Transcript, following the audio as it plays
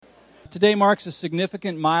Today marks a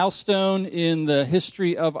significant milestone in the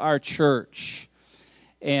history of our church.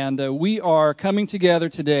 And we are coming together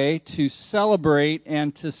today to celebrate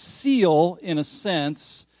and to seal, in a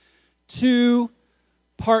sense, two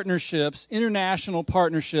partnerships, international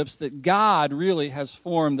partnerships that God really has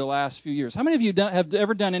formed the last few years. How many of you have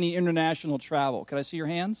ever done any international travel? Could I see your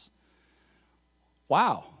hands?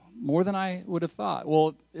 Wow, more than I would have thought.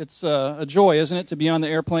 Well, it's a joy, isn't it, to be on the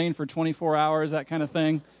airplane for 24 hours, that kind of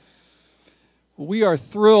thing? We are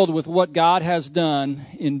thrilled with what God has done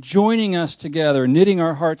in joining us together, knitting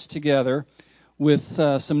our hearts together with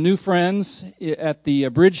some new friends at the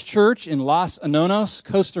Bridge Church in Los Anonos,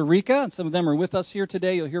 Costa Rica. And some of them are with us here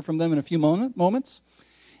today. You'll hear from them in a few moments.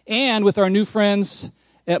 And with our new friends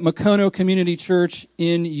at Mukono Community Church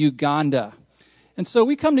in Uganda. And so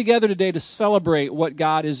we come together today to celebrate what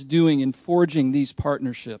God is doing in forging these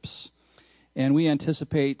partnerships. And we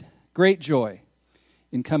anticipate great joy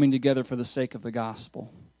in coming together for the sake of the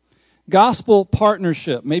gospel. Gospel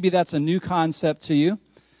partnership, maybe that's a new concept to you.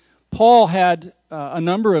 Paul had a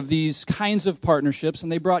number of these kinds of partnerships,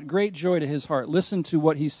 and they brought great joy to his heart. Listen to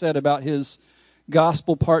what he said about his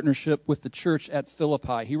gospel partnership with the church at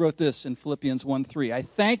Philippi. He wrote this in Philippians 1:3. I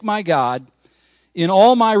thank my God in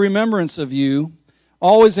all my remembrance of you,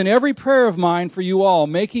 always in every prayer of mine for you all,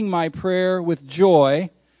 making my prayer with joy.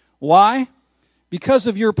 Why? Because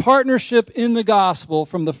of your partnership in the gospel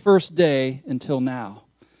from the first day until now.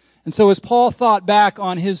 And so as Paul thought back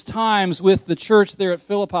on his times with the church there at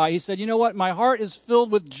Philippi, he said, you know what, my heart is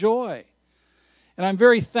filled with joy. And I'm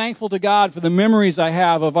very thankful to God for the memories I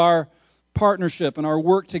have of our partnership and our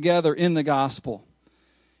work together in the gospel.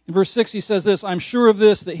 In verse 6 he says this, I'm sure of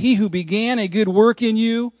this, that he who began a good work in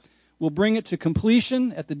you will bring it to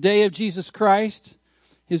completion at the day of Jesus Christ.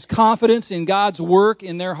 His confidence in God's work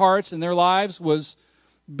in their hearts and their lives was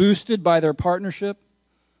boosted by their partnership.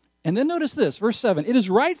 And then notice this, verse 7. It is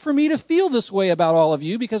right for me to feel this way about all of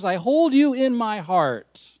you because I hold you in my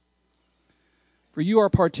heart. For you are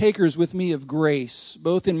partakers with me of grace,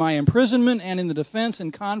 both in my imprisonment and in the defense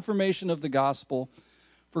and confirmation of the gospel.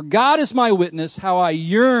 For God is my witness, how I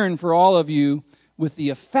yearn for all of you with the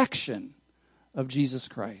affection of Jesus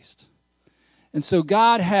Christ. And so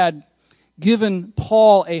God had given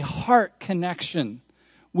Paul a heart connection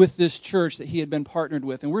with this church that he had been partnered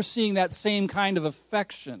with. And we're seeing that same kind of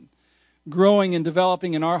affection growing and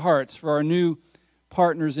developing in our hearts for our new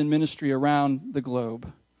partners in ministry around the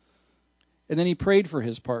globe. And then he prayed for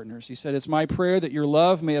his partners. He said, it's my prayer that your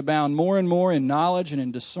love may abound more and more in knowledge and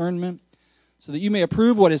in discernment, so that you may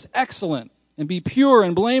approve what is excellent and be pure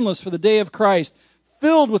and blameless for the day of Christ,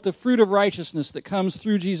 filled with the fruit of righteousness that comes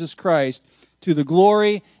through Jesus Christ, to the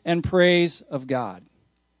glory and praise of God.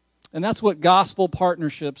 And that's what gospel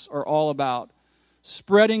partnerships are all about.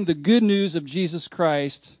 Spreading the good news of Jesus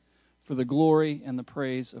Christ for the glory and the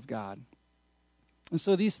praise of God. And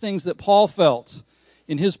so these things that Paul felt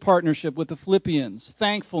in his partnership with the Philippians,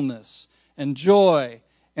 thankfulness and joy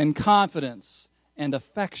and confidence and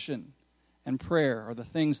affection and prayer, are the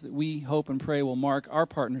things that we hope and pray will mark our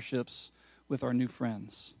partnerships with our new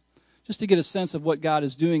friends. Just to get a sense of what God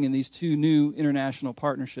is doing in these two new international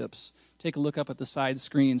partnerships, take a look up at the side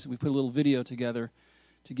screens. We put a little video together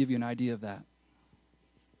to give you an idea of that.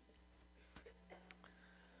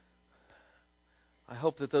 I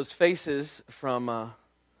hope that those faces from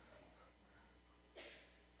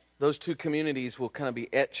those two communities will kind of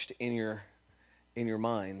be etched in your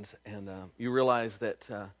minds, and you realize that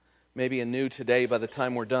maybe anew today, by the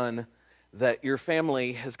time we're done, that your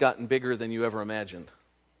family has gotten bigger than you ever imagined.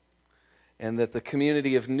 And that the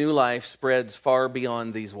community of New Life spreads far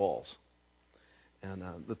beyond these walls. And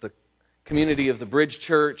that the community of the Bridge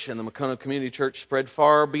Church and the Mukono Community Church spread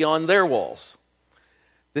far beyond their walls.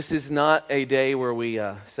 This is not a day where we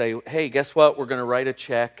say, hey, guess what? We're going to write a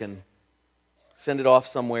check and send it off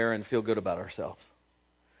somewhere and feel good about ourselves.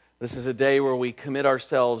 This is a day where we commit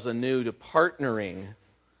ourselves anew to partnering,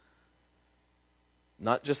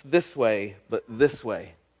 not just this way, but this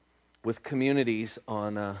way, with communities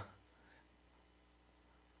on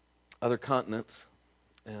other continents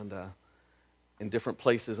and in different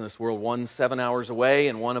places in this world. One 7 hours away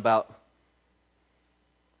and one about,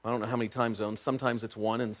 I don't know how many time zones. Sometimes it's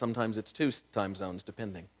one and sometimes it's two time zones,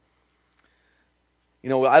 depending. You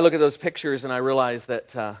know, I look at those pictures and I realize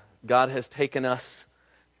that God has taken us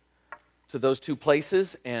to those two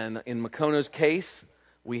places. And in Mukono's case,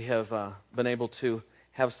 we have been able to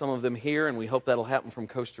have some of them here, and we hope that'll happen from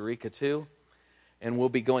Costa Rica too. And we'll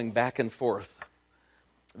be going back and forth.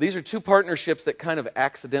 These are two partnerships that kind of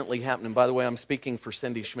accidentally happened. And by the way, I'm speaking for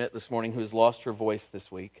Cindy Schmidt this morning, who has lost her voice this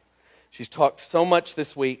week. She's talked so much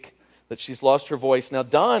this week that she's lost her voice. Now,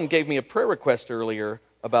 Dawn gave me a prayer request earlier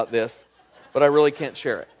about this, but I really can't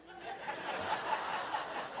share it.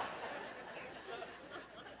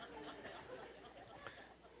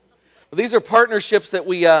 Well, these are partnerships that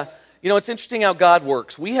we, it's interesting how God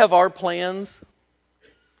works. We have our plans,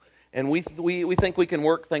 and we think we can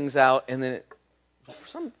work things out, and then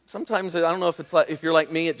sometimes, I don't know if it's like, if you're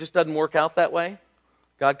like me, it just doesn't work out that way.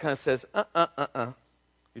 God kind of says,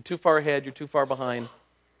 you're too far ahead, you're too far behind.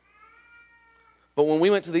 But when we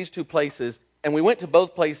went to these two places, and we went to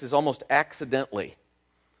both places almost accidentally.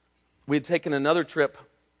 We had taken another trip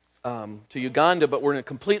to Uganda, but we're in a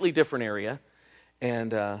completely different area,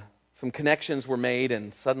 and some connections were made,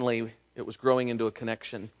 and suddenly it was growing into a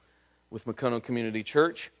connection with Mukono Community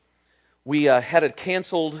Church. We had a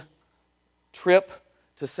canceled trip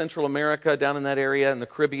to Central America, down in that area in the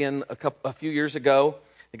Caribbean a few years ago.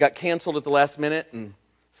 It got canceled at the last minute, and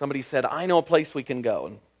somebody said, I know a place we can go.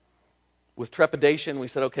 And with trepidation, we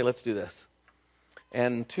said, okay, let's do this.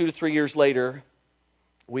 And 2 to 3 years later,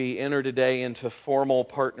 we enter today into formal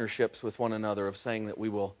partnerships with one another of saying that we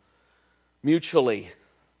will mutually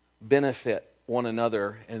benefit one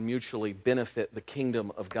another and mutually benefit the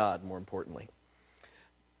kingdom of God, more importantly.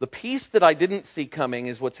 The piece that I didn't see coming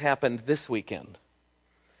is what's happened this weekend.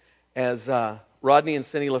 As Rodney and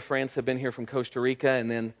Cindy LaFrance have been here from Costa Rica,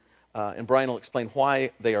 and Brian will explain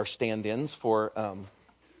why they are stand-ins for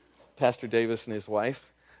Pastor Davis and his wife.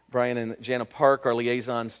 Brian and Jana Park are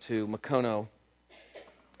liaisons to Mukono.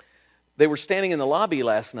 They were standing in the lobby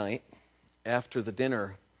last night after the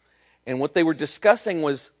dinner, and what they were discussing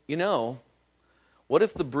was, what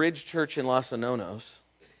if the Bridge Church in Los Anonos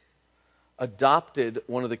adopted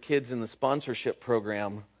one of the kids in the sponsorship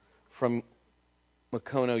program from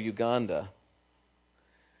Mukono, Uganda,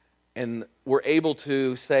 and we're able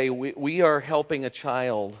to say, we are helping a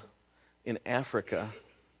child in Africa.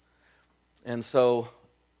 And so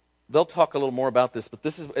they'll talk a little more about this, but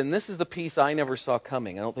this is the piece I never saw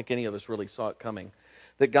coming. I don't think any of us really saw it coming,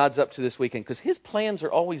 that God's up to this weekend, because his plans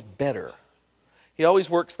are always better. He always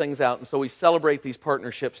works things out, and so we celebrate these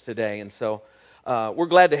partnerships today. And so we're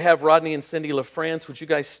glad to have Rodney and Cindy LaFrance. Would you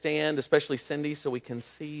guys stand, especially Cindy, so we can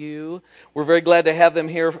see you? We're very glad to have them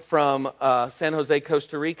here from San Jose,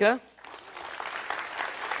 Costa Rica.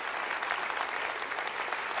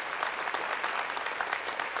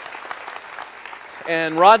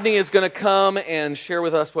 And Rodney is going to come and share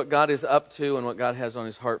with us what God is up to and what God has on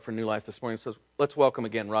his heart for New Life this morning. So let's welcome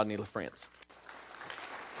again Rodney LaFrance.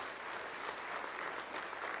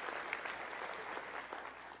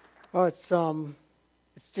 Oh, it's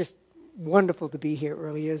just wonderful to be here. It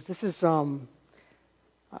really is. This is my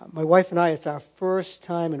wife and I. It's our first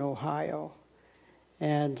time in Ohio,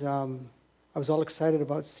 and I was all excited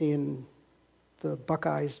about seeing the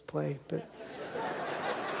Buckeyes play, but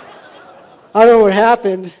I don't know what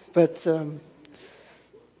happened. But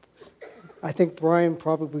I think Brian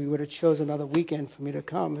probably would have chosen another weekend for me to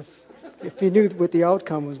come if he knew what the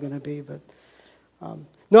outcome was going to be. But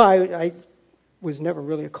no, I was never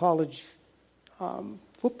really a college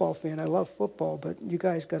football fan. I love football, but you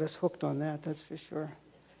guys got us hooked on that, that's for sure.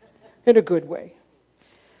 In a good way.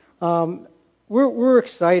 We're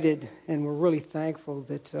excited, and we're really thankful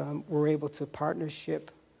that we're able to partnership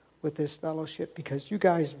with this fellowship, because you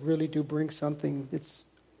guys really do bring something that's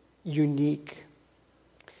unique.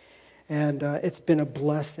 And it's been a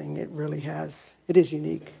blessing. It really has. It is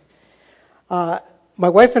unique. My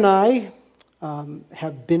wife and I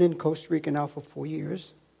have been in Costa Rica now for 4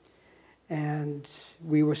 years, and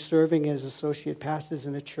we were serving as associate pastors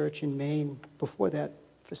in a church in Maine before that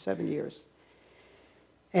for 7 years.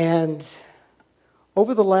 And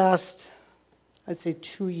over the last, I'd say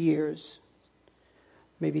 2 years,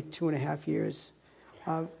 maybe 2.5 years,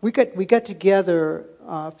 we got together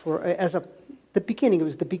the beginning. It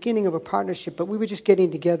was the beginning of a partnership, but we were just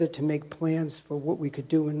getting together to make plans for what we could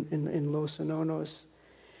do in Los Anonos.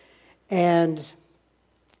 And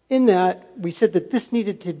in that, we said that this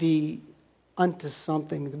needed to be unto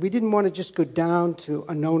something. We didn't want to just go down to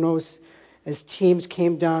Anonos as teams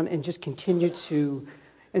came down and just continue to,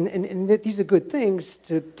 and these are good things,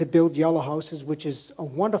 to build yellow houses, which is a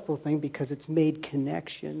wonderful thing because it's made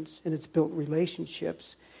connections and it's built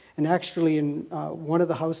relationships. And actually, in one of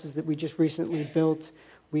the houses that we just recently built,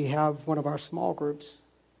 we have one of our small groups,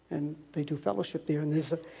 and they do fellowship there.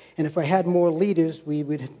 And if I had more leaders, we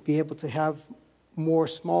would be able to have more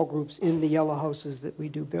small groups in the yellow houses that we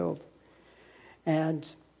do build.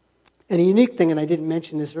 And a unique thing, and I didn't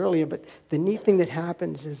mention this earlier, but the neat thing that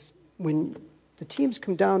happens is when the teams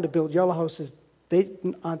come down to build yellow houses, they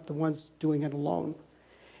aren't the ones doing it alone.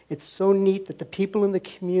 It's so neat that the people in the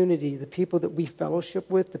community, the people that we fellowship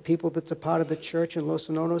with, the people that's a part of the church in Los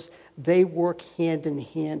Anonos, they work hand in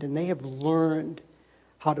hand, and they have learned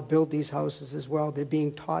how to build these houses as well. They're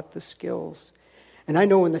being taught the skills. And I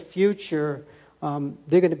know in the future,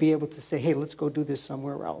 they're going to be able to say, hey, let's go do this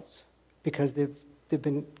somewhere else, because they've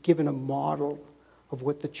been given a model of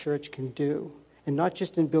what the church can do, and not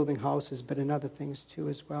just in building houses, but in other things too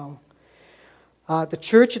as well. The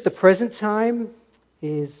church at the present time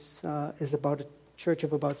is about a church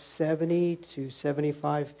of about 70 to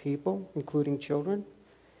 75 people, including children.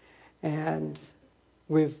 And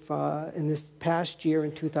we've, in this past year,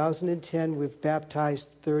 in 2010, we've baptized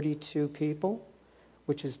 32 people,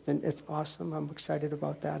 which has been, it's awesome. I'm excited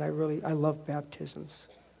about that. I love baptisms.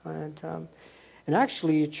 And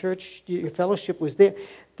actually, your church, your fellowship was there.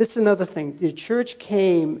 That's another thing. The church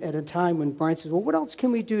came at a time when Brian said, well, what else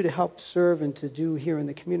can we do to help serve and to do here in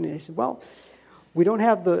the community? I said, well, we don't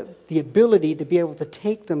have the ability to be able to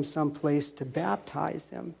take them someplace to baptize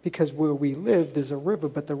them, because where we live, there's a river,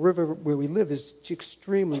 but the river where we live is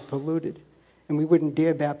extremely polluted, and we wouldn't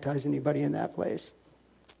dare baptize anybody in that place.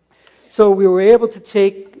 So we were able to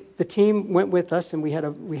take, the team went with us, and we had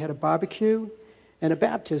a barbecue and a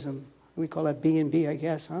baptism. We call that B&B, I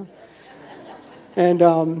guess, huh? And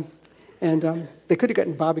they could have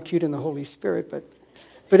gotten barbecued in the Holy Spirit,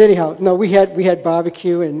 but anyhow, no, we had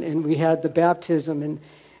barbecue and we had the baptism, and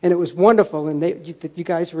it was wonderful, and you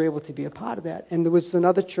guys were able to be a part of that. And there was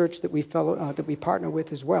another church that we partner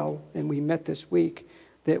with as well, and we met this week,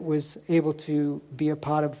 that was able to be a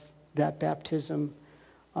part of that baptism.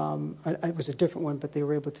 It was a different one, but they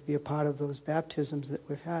were able to be a part of those baptisms that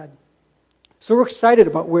we've had. So we're excited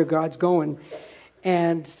about where God's going.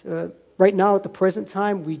 And right now, at the present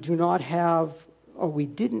time, we do not have, or we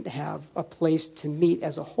didn't have, a place to meet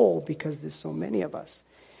as a whole, because there's so many of us.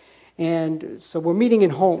 And so we're meeting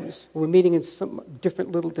in homes. We're meeting in some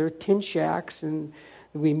different there are tin shacks, and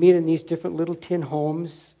we meet in these different little tin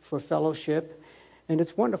homes for fellowship. And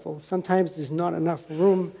it's wonderful. Sometimes there's not enough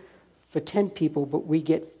room for 10 people, but we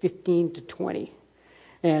get 15 to 20.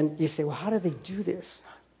 And you say, well, how do they do this?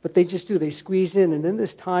 But they just do. They squeeze in, and then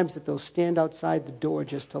there's times that they'll stand outside the door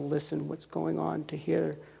just to listen what's going on, to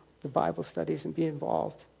hear the Bible studies and be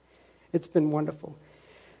involved. It's been wonderful.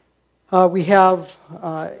 We have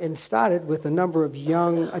and started with a number of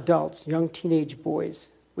young adults, young teenage boys,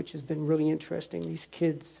 which has been really interesting. These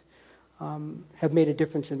kids have made a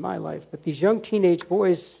difference in my life. But these young teenage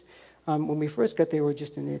boys, when we first got, they were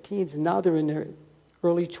just in their teens, and now they're in their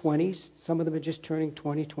early 20s. Some of them are just turning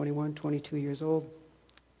 20, 21, 22 years old.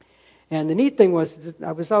 And the neat thing was,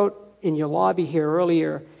 I was out in your lobby here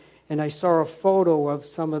earlier, and I saw a photo of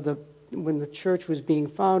when the church was being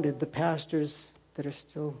founded, the pastors that are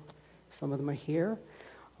still, some of them are here.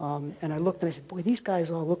 And I looked and I said, boy, these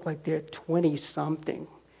guys all look like they're 20-something.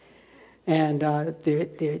 And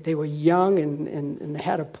they were young and they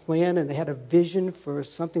had a plan and they had a vision for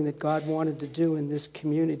something that God wanted to do in this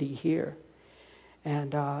community here.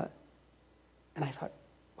 And I thought,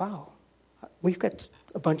 wow. We've got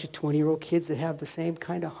a bunch of 20-year-old kids that have the same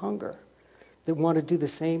kind of hunger, that want to do the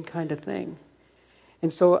same kind of thing.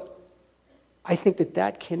 And so I think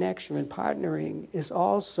that connection and partnering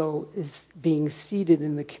is being seeded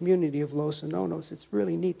in the community of Los Anonos. It's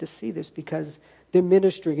really neat to see this, because they're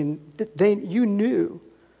ministering, and you knew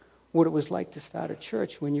what it was like to start a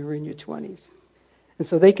church when you were in your 20s. And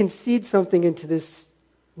so they can seed something into this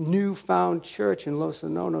newfound church in Los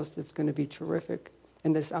Anonos that's going to be terrific.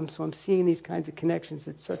 And so I'm seeing these kinds of connections.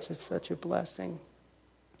 It's such a blessing.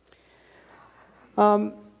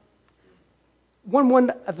 One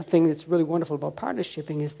other thing that's really wonderful about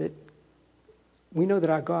partnershiping is that we know that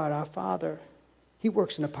our God, our Father, He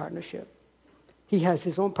works in a partnership. He has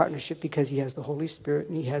His own partnership because He has the Holy Spirit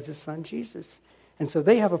and He has His Son, Jesus. And so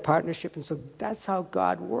they have a partnership, and so that's how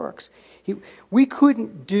God works. We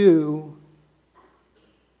couldn't do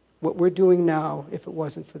what we're doing now if it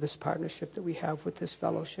wasn't for this partnership that we have with this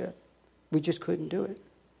fellowship. We just couldn't do it.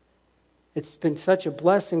 It's been such a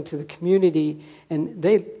blessing to the community, and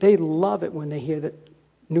they love it when they hear that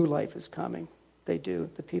new life is coming. They do.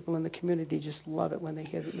 The people in the community just love it when they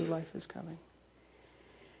hear that new life is coming.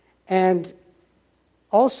 And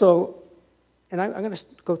also, and I'm going to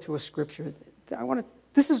go through a scripture.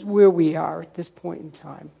 This is where we are at this point in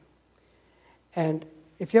time. And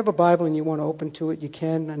if you have a Bible and you want to open to it, you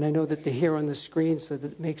can. And I know that they're here on the screen, so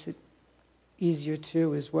that it makes it easier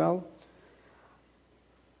too as well.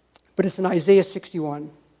 But it's in Isaiah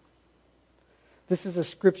 61. This is a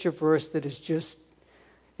scripture verse that is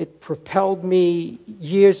it propelled me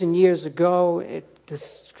years and years ago.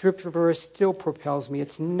 this scripture verse still propels me.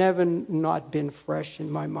 It's never not been fresh in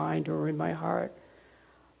my mind or in my heart.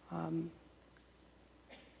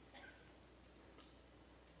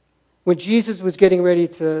 When Jesus was getting ready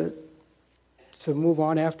to move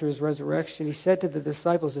on after his resurrection, he said to the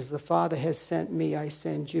disciples, "As the Father has sent me, I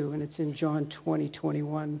send you." And it's in John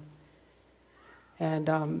 20:21.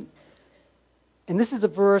 And this is a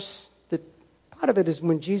verse that, part of it is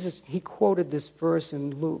when Jesus, he quoted this verse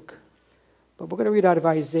in Luke. But we're going to read out of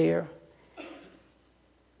Isaiah.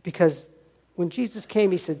 Because when Jesus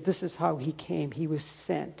came, he said this is how he came. He was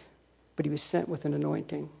sent, but he was sent with an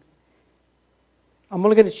anointing. I'm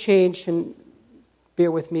only going to change, and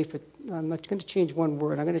bear with me, I'm not going to change one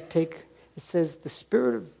word. I'm going to take, it says, the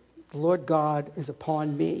Spirit of the Lord God is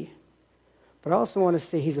upon me. But I also want to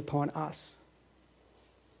say he's upon us.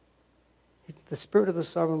 The Spirit of the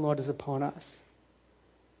Sovereign Lord is upon us.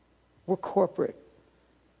 We're corporate.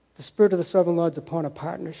 The Spirit of the Sovereign Lord is upon a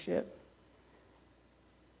partnership.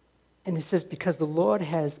 And it says, because the Lord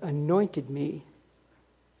has anointed me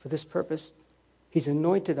for this purpose, he's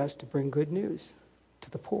anointed us to bring good news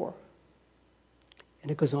to the poor.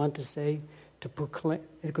 And it goes on to say,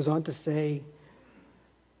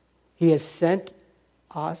 he has sent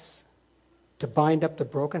us to bind up the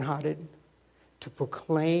brokenhearted, to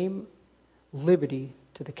proclaim liberty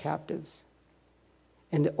to the captives,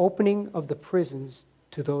 and the opening of the prisons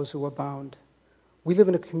to those who are bound. We live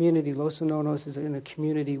in a community, Los Anonos is in a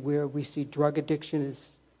community where we see drug addiction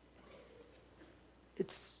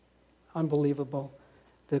it's unbelievable.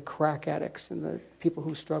 The crack addicts and the people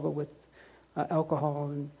who struggle with alcohol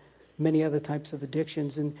and many other types of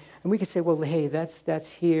addictions. And we could say, well, hey,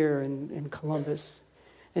 that's here in Columbus.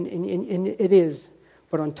 And it is.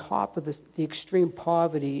 But on top of this, the extreme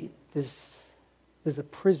poverty, there's a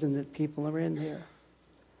prison that people are in there.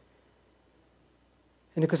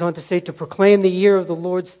 And it goes on to say, to proclaim the year of the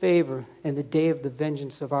Lord's favor and the day of the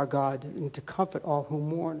vengeance of our God, and to comfort all who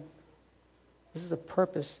mourn. This is a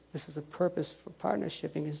purpose. This is a purpose for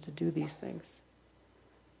partnershiping, is to do these things.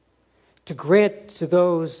 To grant to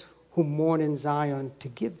those who mourn in Zion, to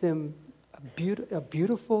give them a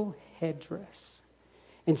beautiful headdress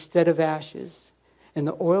instead of ashes, and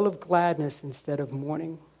the oil of gladness instead of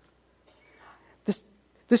mourning.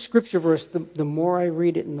 This scripture verse, the more I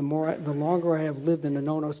read it and the longer I have lived in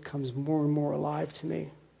Anonos, comes more and more alive to me.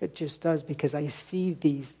 It just does, because I see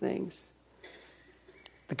these things.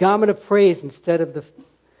 The garment of praise instead of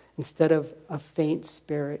a faint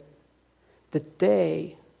spirit.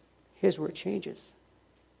 Here's where it changes.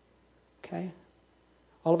 Okay?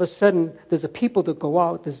 All of a sudden, there's a people that go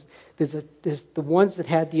out. There's the ones that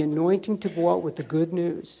had the anointing to go out with the good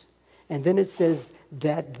news. And then it says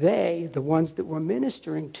that the ones that we're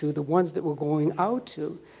ministering to, the ones that we're going out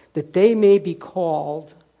to, that they may be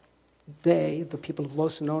called, the people of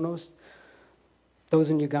Los Anonos, those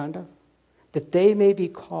in Uganda, that they may be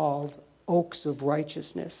called oaks of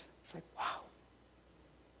righteousness. It's like, wow.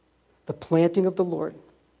 The planting of the Lord.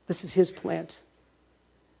 This is his plant.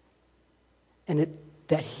 And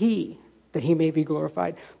that he may be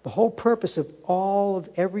glorified. The whole purpose of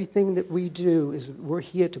everything that we do is we're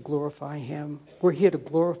here to glorify him. We're here to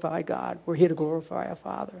glorify God. We're here to glorify our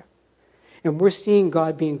Father. And we're seeing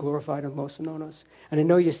God being glorified in Los Anonos. And I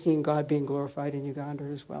know you're seeing God being glorified in Uganda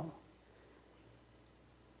as well.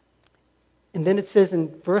 And then it says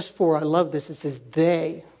in verse 4, I love this, it says,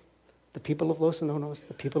 they, the people of Los Anonos,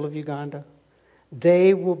 the people of Uganda,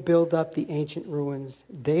 they will build up the ancient ruins.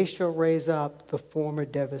 They shall raise up the former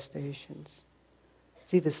devastations.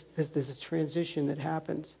 See, there's a transition that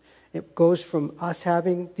happens. It goes from us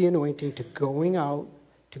having the anointing to going out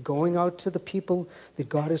to the people that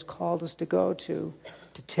God has called us to go to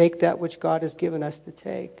take that which God has given us to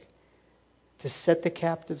take, to set the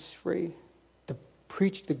captives free, to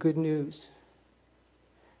preach the good news.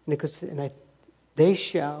 And it goes, they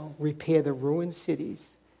shall repair the ruined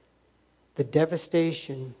cities, the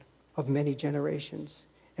devastation of many generations.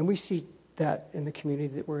 And we see that in the community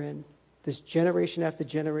that we're in. There's generation after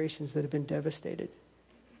generations that have been devastated.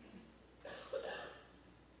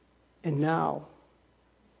 And now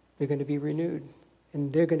they're going to be renewed.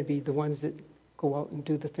 And they're going to be the ones that go out and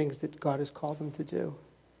do the things that God has called them to do.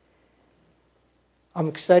 I'm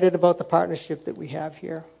excited about the partnership that we have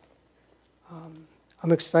here.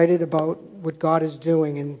 I'm excited about what God is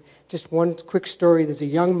doing. And just one quick story. There's a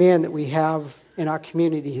young man that we have in our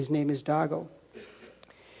community. His name is Dago.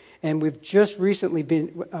 And we've just recently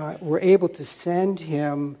we're able to send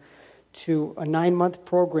him to a 9-month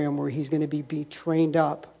program where he's going to be trained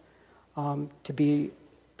up to be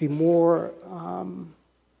more,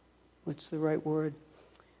 what's the right word?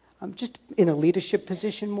 just in a leadership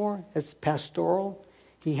position more, as pastoral.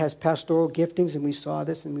 He has pastoral giftings, and we saw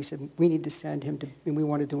this, and we said, we need to send him to, and we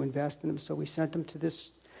wanted to invest in him, so we sent him to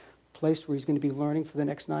this place where he's going to be learning for the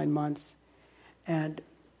next 9 months. And it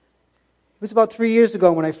was about 3 years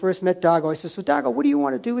ago when I first met Dago. I said, so Dago, what do you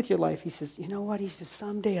want to do with your life? He says, you know what? He says,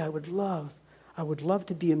 someday I would love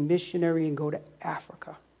to be a missionary and go to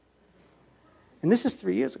Africa. And this is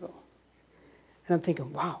 3 years ago. And I'm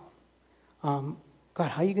thinking, wow, God,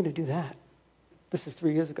 how are you going to do that? This is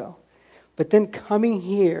 3 years ago. But then coming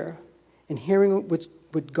here and hearing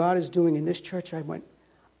what God is doing in this church, I went,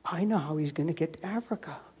 I know how he's going to get to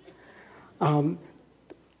Africa.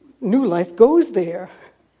 New Life goes there.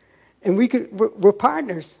 And we're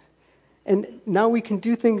partners. And now we can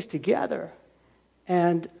do things together.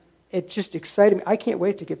 And it just excited me. I can't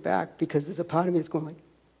wait to get back because there's a part of me that's going like,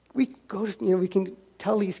 we can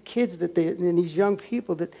tell these kids and these young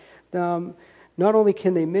people that not only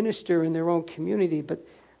can they minister in their own community, but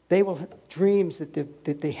they will have dreams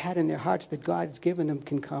that they had in their hearts that God's given them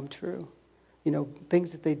can come true.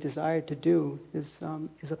 Things that they desire to do is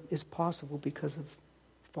possible because of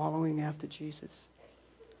following after Jesus.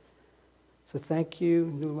 So thank you,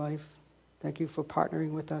 New Life. Thank you for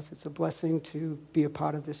partnering with us. It's a blessing to be a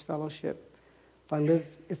part of this fellowship.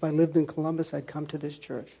 If I lived in Columbus, I'd come to this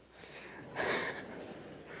church.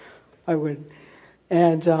 I would.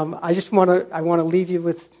 And I want to leave you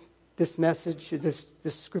with this message, this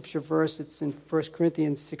scripture verse. It's in 1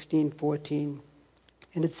 Corinthians 16:14.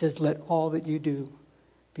 And it says, let all that you do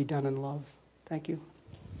be done in love. Thank you.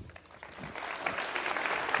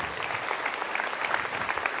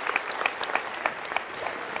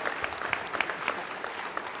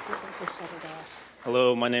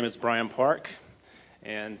 Hello, my name is Brian Park,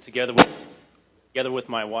 and together with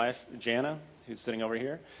my wife, Jana, who's sitting over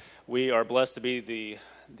here, we are blessed to be the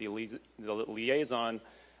liaisons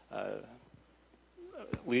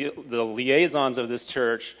of this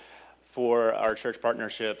church for our church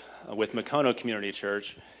partnership with Mukono Community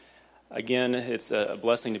Church. Again, it's a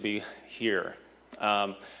blessing to be here.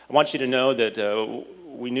 I want you to know that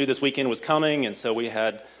we knew this weekend was coming, and so we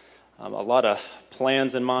had a lot of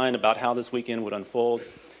plans in mind about how this weekend would unfold,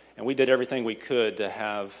 and we did everything we could to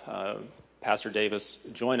have Pastor Davis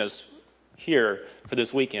join us here for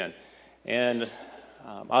this weekend. And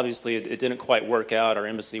obviously, it didn't quite work out. Our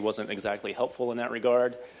embassy wasn't exactly helpful in that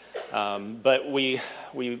regard, but we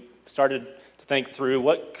started to think through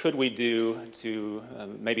what could we do to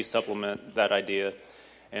maybe supplement that idea.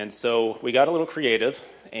 And so we got a little creative,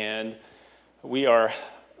 and we're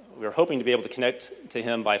hoping to be able to connect to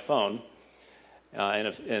him by phone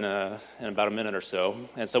in about a minute or so.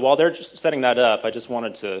 And so while they're just setting that up, I just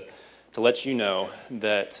wanted to let you know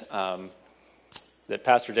that that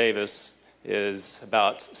Pastor Davis is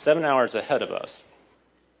about 7 hours ahead of us.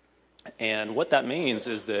 And what that means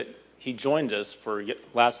is that he joined us for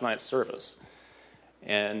last night's service.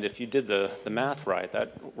 And if you did the math right,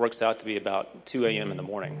 that works out to be about 2 a.m. in the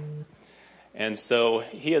morning. And so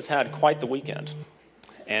he has had quite the weekend.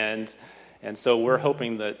 And so we're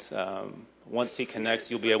hoping that once he connects,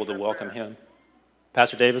 you'll be able to welcome him.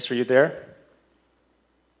 Pastor Davis, are you there?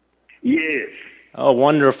 Yes. Oh,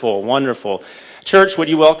 wonderful, wonderful. Church, would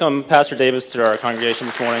you welcome Pastor Davis to our congregation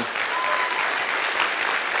this morning?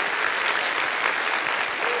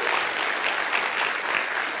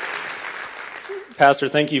 Pastor,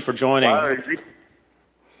 thank you for joining.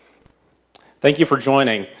 Thank you for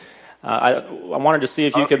joining. I wanted to see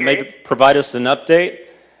if you could maybe provide us an update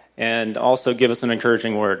and also give us an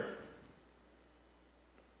encouraging word.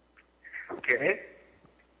 Okay.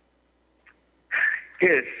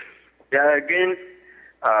 Yes. Yeah, again,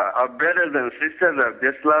 our brothers and sisters, I'd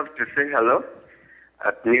just love to say hello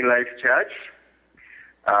at New Life Church.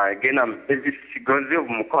 Again, I'm David Sigozi of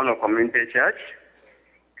Mukono Community Church.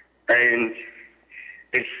 And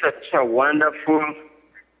it's such a wonderful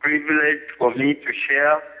privilege for me to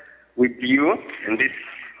share with you in this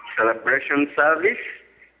celebration service.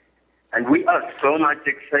 And we are so much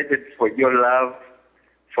excited for your love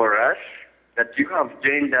for us, that you have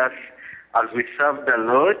joined us as we serve the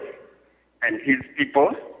Lord and His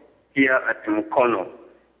people here at Mukono.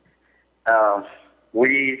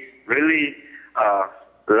 We really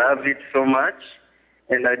love it so much,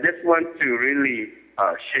 and I just want to really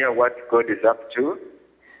share what God is up to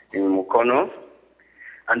in Mukono.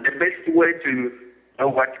 And the best way to know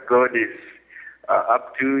what God is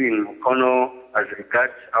up to in Mukono as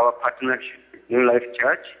regards our partnership with New Life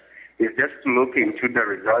Church is just to look into the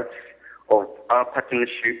results of our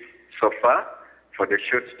partnership so far for the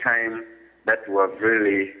short time that we have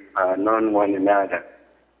really known one another.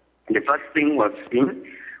 And the first thing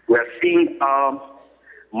we are seeing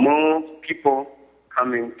more people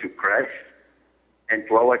coming to Christ and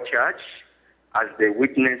to our church as they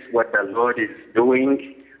witness what the Lord is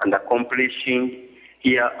doing and accomplishing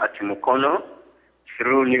here at Mukono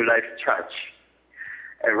through New Life Church.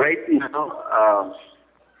 Right now,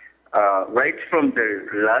 right from the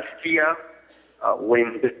last year,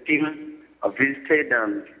 when the team visited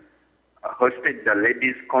and hosted the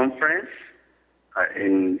ladies' conference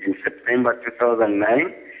in September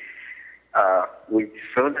 2009, we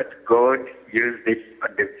saw that God used it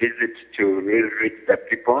at the visit to really reach the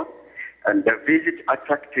people. And the visit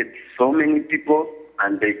attracted so many people,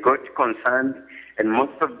 and they got concerned, and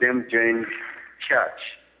most of them joined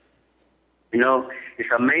church. You know,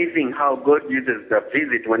 it's amazing how God uses the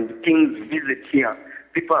visit. When the kings visit here,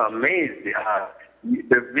 people are amazed.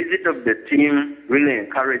 The visit of the team really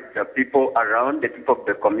encouraged the people around, the people of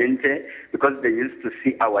the community, because they used to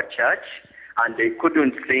see our church, and they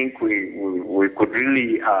couldn't think we could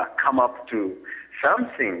really come up to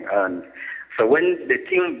something. And so when the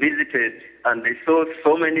team visited and they saw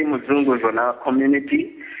so many Muzungus on our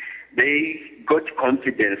community, they got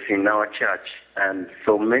confidence in our church, and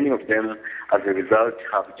so many of them, as a result,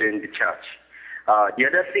 have joined the church. The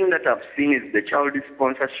other thing that I've seen is the child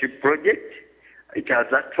sponsorship project. It has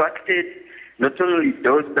attracted not only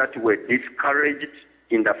those that were discouraged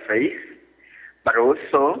in the faith, but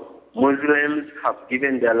also Muslims have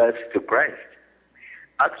given their lives to Christ.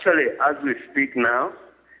 Actually, as we speak now,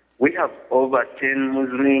 we have over 10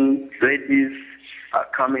 Muslim ladies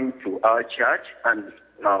coming to our church, and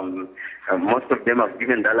most of them have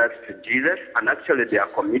given their lives to Jesus, and actually they are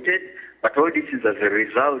committed. But all this is as a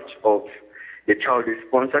result of the child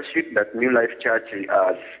sponsorship that New Life Church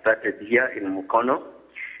has started here in Mukono,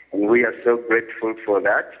 and we are so grateful for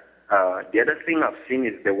that. The other thing I've seen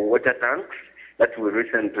is the water tanks that we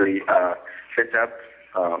recently set up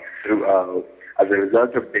as a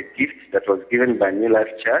result of the gift that was given by New Life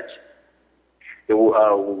Church. We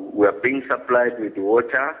are being supplied with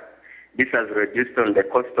water. This has reduced on the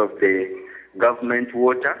cost of the government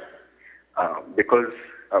water because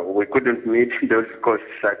we couldn't meet those costs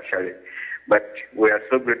actually. But we are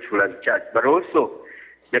so grateful as a church. But also,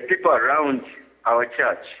 the people around our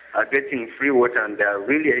church are getting free water, and they are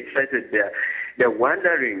really excited. They're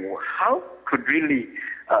wondering how could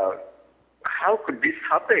this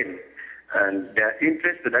happen? And they're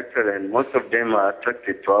interested actually, and most of them are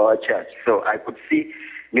attracted to our church. So I could see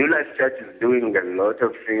New Life Church is doing a lot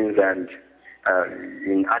of things and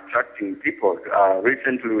in attracting people.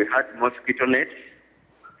 Recently we had mosquito nets.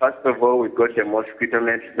 First of all, we got the mosquito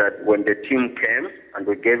nets that when the team came, and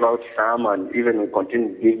we gave out some, and even we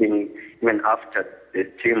continued giving even after the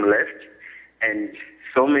team left. And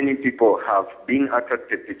so many people have been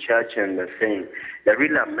attracted to church, and they're saying they're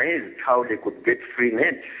really amazed how they could get free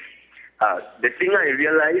nets. The thing I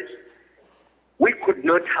realized, we could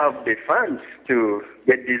not have the funds to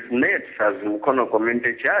get these nets as Mukono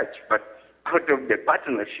Community Church, but out of the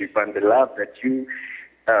partnership and the love that you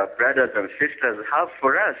brothers and sisters have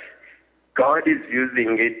for us, God is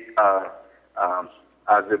using it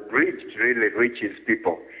as a bridge to really reach his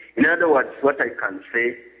people. In other words, what I can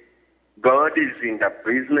say, God is in the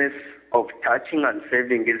business of touching and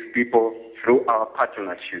saving his people through our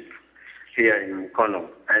partnership here in Mukono.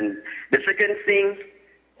 And the second thing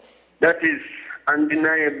that is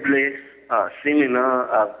undeniably seen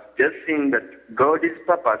I've just seen that God's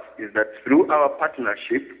purpose is that through our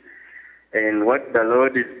partnership and what the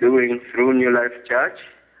Lord is doing through New Life Church,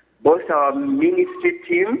 both our ministry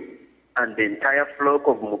team and the entire flock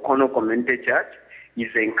of Mukono Community Church is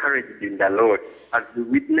encouraged in the Lord as we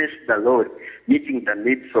witness the Lord meeting the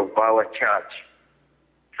needs of our church,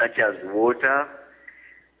 such as water,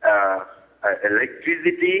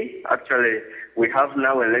 electricity. Actually, we have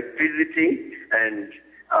now electricity, and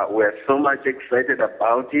we're so much excited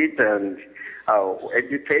about it. And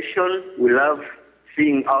education, we love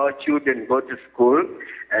seeing our children go to school,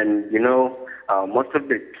 and most of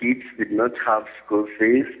the kids did not have school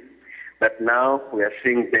fees, but now we are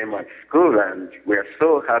seeing them at school, and we are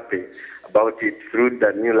so happy about it through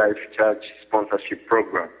the New Life Church sponsorship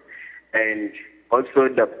program. And also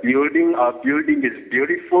the building, our building is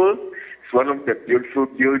beautiful. It's one of the beautiful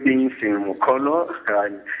buildings in Mukono,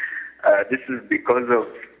 and this is because of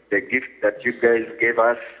the gift that you guys gave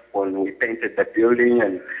us when we painted the building,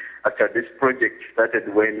 and after this project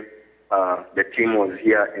started when the team was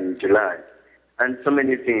here in July. And so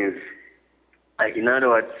many things. In other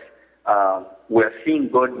words, we're seeing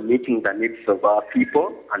God meeting the needs of our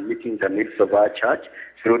people and meeting the needs of our church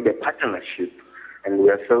through the partnership, and we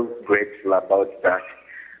are so grateful about that.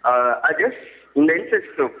 I just, in the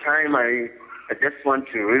interest of time, I I just want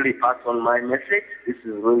to really pass on my message. This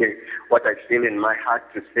is really what I feel in my heart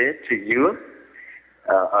to say to you,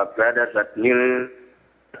 our brothers at New.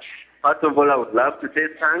 First of all, I would love to say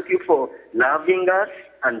thank you for loving us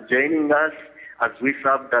and joining us as we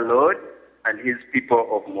serve the Lord and His people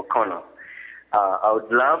of Mukono. I would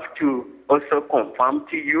love to also confirm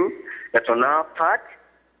to you that on our part,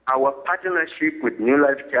 our partnership with New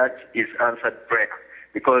Life Church is answered prayer,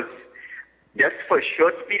 because just for a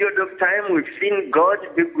short period of time, we've seen God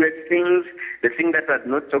do great things. The thing that I've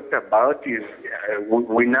not talked about is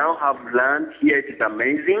we now have land here. It is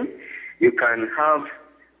amazing. You can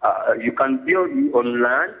build on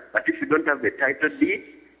land, but if you don't have the title deed,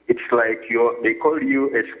 it's like they call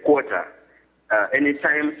you a squatter.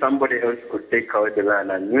 Anytime somebody else could take out the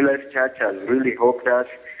land, and New Life Church has really helped us.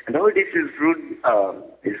 And all this is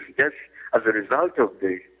just as a result of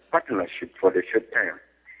the partnership for the short time.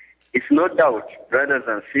 It's no doubt, brothers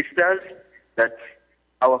and sisters, that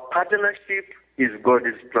our partnership is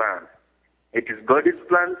God's plan. It is God's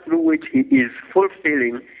plan through which He is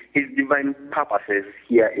fulfilling His divine purposes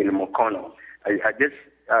here in Mukono.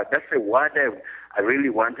 That's a word I really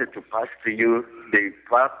wanted to pass to you. The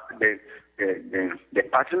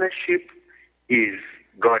partnership is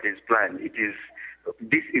God's plan.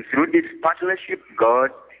 Through this partnership,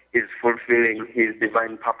 God is fulfilling His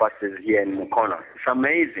divine purposes here in Mukono. It's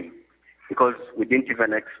amazing, because we didn't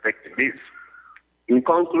even expect this. In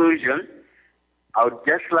conclusion, I would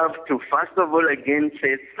just love to first of all again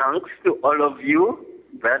say thanks to all of you,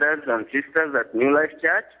 brothers and sisters at New Life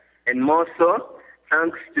Church, and more so,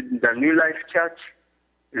 thanks to the New Life Church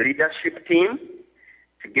leadership team,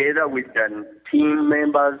 together with the team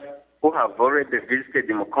members who have already visited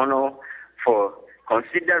Mukono, for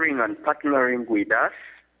considering and partnering with us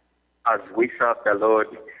as we serve the Lord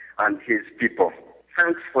and His people.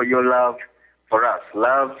 Thanks for your love for us.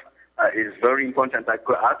 Love is very important. I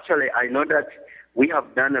know that we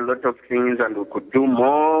have done a lot of things and we could do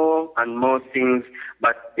more and more things,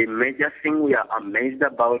 but the major thing we are amazed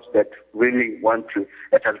about that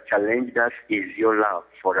has challenged us is your love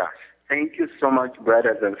for us. Thank you so much,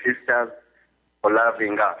 brothers and sisters, for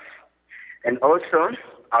loving us. And also,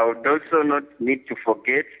 I would also not need to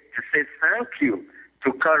forget to say thank you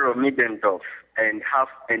to Carol Middendorf and her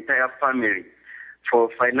entire family for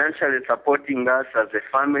financially supporting us as a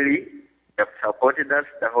family. They have supported us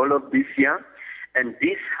the whole of this year, and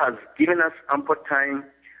this has given us ample time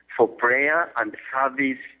for prayer and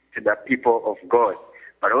service to the people of God.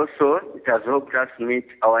 But also, it has helped us meet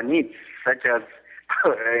our needs, such as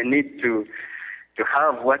a need to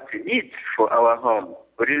have what to eat for our home.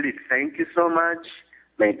 Really, thank you so much.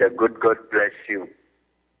 May the good God bless you.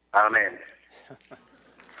 Amen.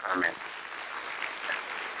 Amen.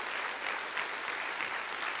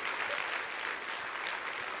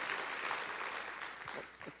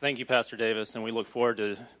 Thank you, Pastor Davis, and we look forward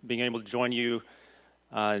to being able to join you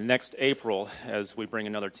next April as we bring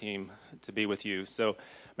another team to be with you. So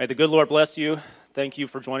may the good Lord bless you. Thank you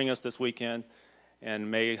for joining us this weekend, and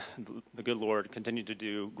may the good Lord continue to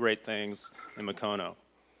do great things in Mukono.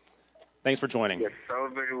 Thanks for joining. You're so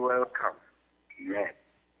very welcome. Amen.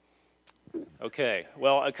 Okay,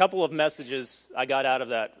 well, a couple of messages I got out of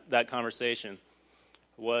that conversation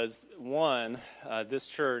was, one, this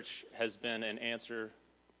church has been an answer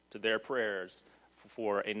to their prayers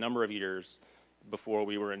for a number of years before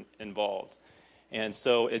we were involved. And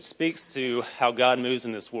so it speaks to how God moves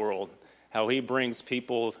in this world, how He brings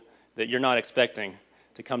people that you're not expecting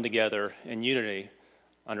to come together in unity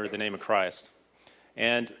under the name of Christ.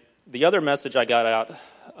 And the other message I got out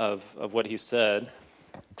of what he said,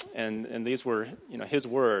 and these were his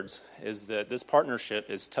words, is that this partnership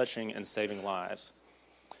is touching and saving lives.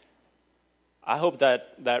 I hope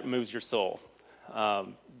that moves your soul.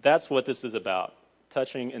 That's what this is about,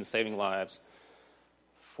 touching and saving lives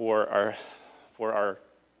for our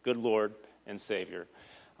good Lord and Savior.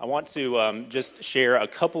 I want to just share a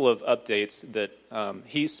couple of updates that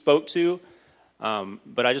he spoke to,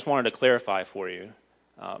 but I just wanted to clarify for you.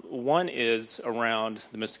 One is around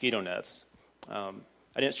the mosquito nets.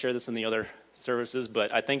 I didn't share this in the other services,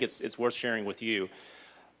 but I think it's worth sharing with you.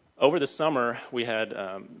 Over the summer, we had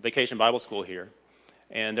Vacation Bible School here,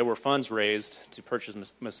 and there were funds raised to purchase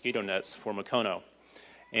mosquito nets for Mukono.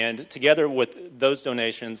 And together with those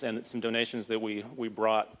donations and some donations that we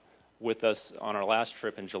brought with us on our last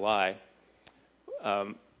trip in July,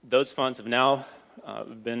 those funds have now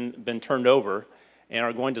been turned over and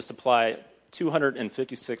are going to supply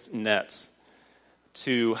 256 nets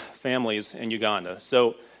to families in Uganda.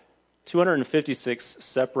 So 256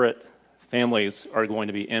 separate families are going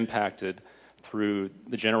to be impacted through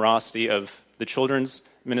the generosity of the children's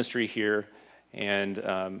ministry here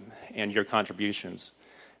and your contributions.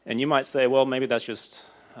 And you might say, well, maybe that's just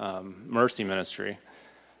mercy ministry.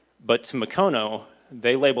 But to Mukono,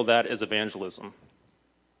 they label that as evangelism.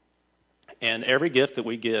 And every gift that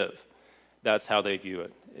we give, that's how they view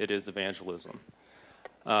it. It is evangelism.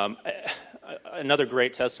 Another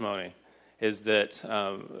great testimony is that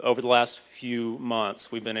over the last few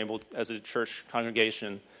months, we've been able, as a church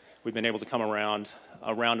congregation, we've been able to come around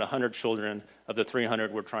 100 children of the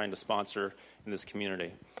 300 we're trying to sponsor in this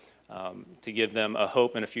community, to give them a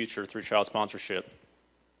hope and a future through child sponsorship.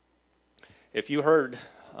 If you heard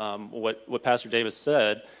what Pastor Davis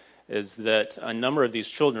said, is that a number of these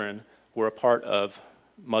children were a part of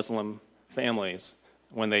Muslim families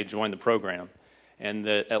when they joined the program, and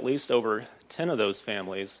that at least over 10 of those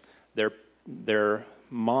families, their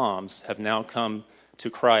moms have now come to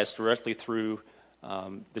Christ directly through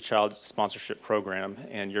the child sponsorship program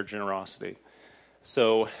and your generosity.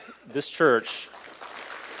 So this church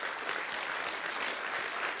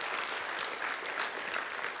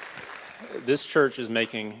is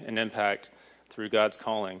making an impact through God's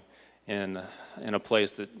calling in a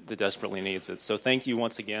place that desperately needs it. So thank you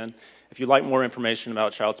once again. If you'd like more information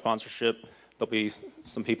about child sponsorship, there'll be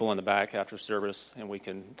some people in the back after service, and we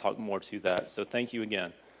can talk more to that. So thank you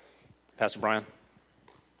again. Pastor Brian.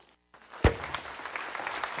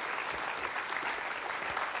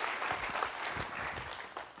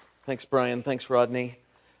 Thanks, Brian. Thanks, Rodney.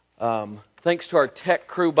 Thanks to our tech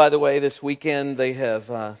crew, by the way, this weekend. They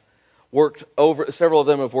have several of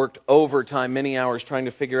them have worked overtime, many hours, trying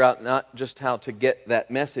to figure out not just how to get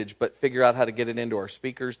that message, but figure out how to get it into our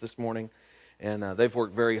speakers this morning. And they've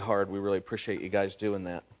worked very hard. We really appreciate you guys doing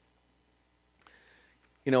that.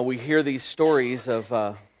 You know, we hear these stories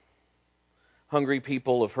of hungry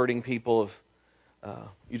people, of hurting people.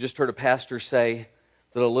 You just heard a pastor say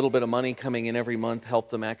that a little bit of money coming in every month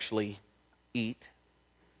helped them actually eat.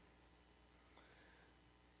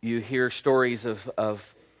 You hear stories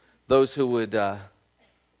of those who would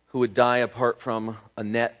die apart from a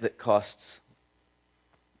net that costs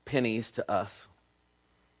pennies to us.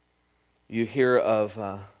 You hear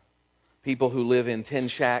of people who live in 10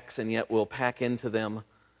 shacks and yet will pack into them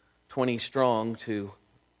 20 strong to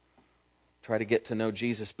try to get to know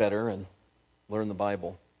Jesus better and learn the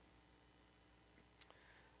Bible.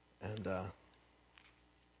 And,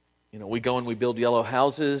 we go and we build yellow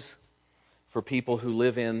houses for people who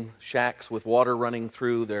live in shacks with water running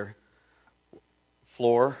through their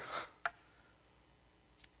floor.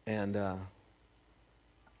 And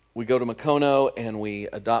we go to Mukono and we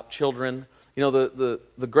adopt children. You know,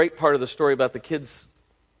 the great part of the story about the kids'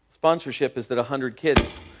 sponsorship is that 100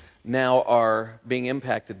 kids now are being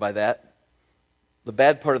impacted by that. The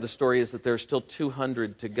bad part of the story is that there's still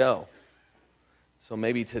 200 to go. So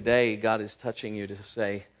maybe today God is touching you to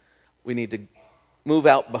say, we need to move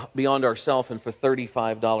out beyond ourselves and for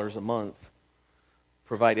 $35 a month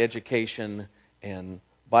provide education and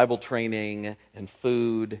Bible training and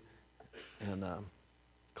food and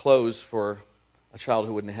clothes for a child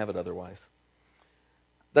who wouldn't have it otherwise.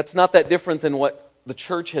 That's not that different than what the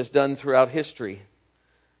church has done throughout history.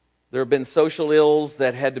 There have been social ills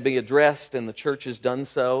that had to be addressed, and the church has done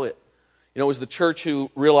so. It was the church who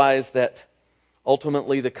realized that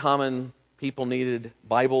ultimately the common people needed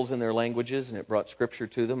Bibles in their languages, and it brought Scripture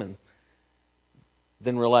to them, and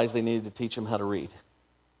then realized they needed to teach them how to read.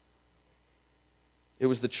 It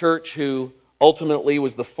was the church who ultimately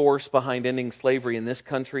was the force behind ending slavery in this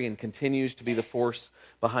country and continues to be the force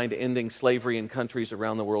behind ending slavery in countries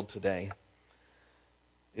around the world today.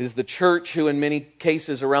 It is the church who in many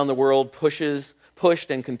cases around the world pushed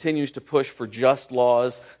and continues to push for just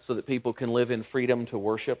laws so that people can live in freedom to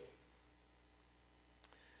worship.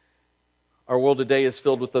 Our world today is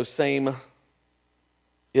filled with those same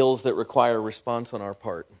ills that require a response on our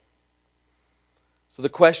part. So the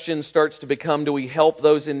question starts to become, do we help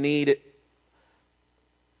those in need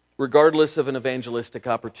regardless of an evangelistic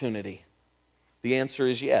opportunity? The answer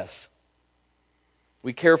is yes.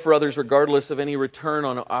 We care for others regardless of any return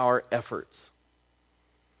on our efforts.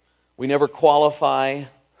 We never qualify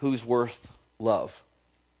who's worth love.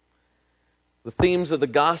 The themes of the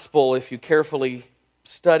gospel, if you carefully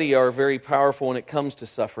study, are very powerful when it comes to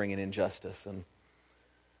suffering and injustice. And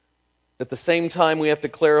at the same time, we have to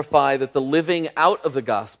clarify that the living out of the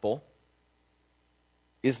gospel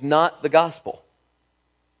is not the gospel.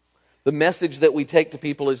 The message that we take to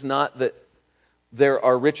people is not that there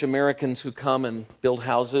are rich Americans who come and build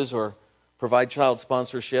houses or provide child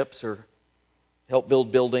sponsorships or help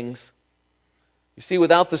build buildings. You see,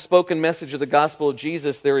 without the spoken message of the gospel of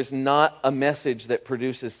Jesus, there is not a message that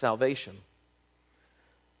produces salvation.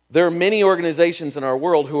 There are many organizations in our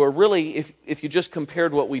world who are really, if you just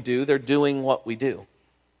compared what we do, they're doing what we do.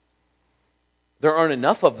 There aren't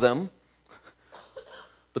enough of them,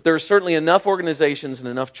 but there are certainly enough organizations and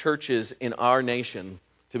enough churches in our nation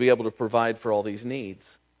to be able to provide for all these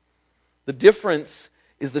needs. The difference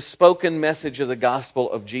is the spoken message of the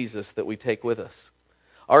gospel of Jesus that we take with us.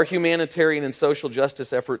 Our humanitarian and social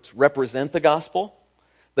justice efforts represent the gospel.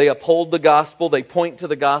 They uphold the gospel. They point to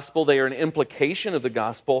the gospel. They are an implication of the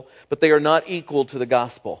gospel, but they are not equal to the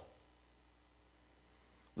gospel.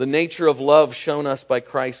 The nature of love shown us by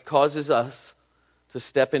Christ causes us to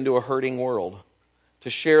step into a hurting world, to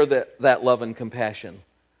share that love and compassion,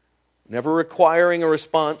 never requiring a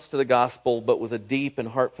response to the gospel, but with a deep and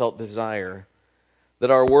heartfelt desire that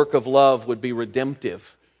our work of love would be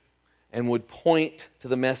redemptive and would point to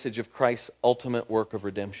the message of Christ's ultimate work of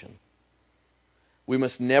redemption. We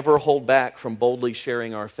must never hold back from boldly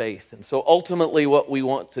sharing our faith. And so ultimately what we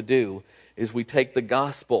want to do is we take the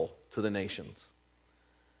gospel to the nations.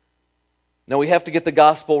 Now we have to get the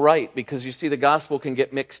gospel right, because you see, the gospel can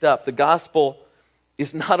get mixed up. The gospel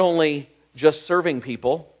is not only just serving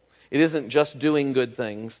people. It isn't just doing good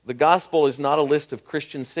things. The gospel is not a list of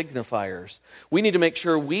Christian signifiers. We need to make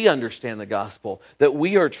sure we understand the gospel, that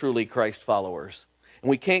we are truly Christ followers. And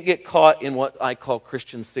we can't get caught in what I call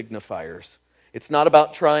Christian signifiers. It's not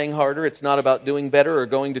about trying harder. It's not about doing better or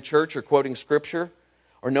going to church or quoting Scripture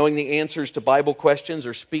or knowing the answers to Bible questions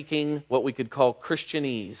or speaking what we could call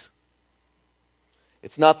Christianese.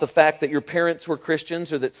 It's not the fact that your parents were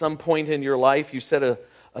Christians or that some point in your life you said a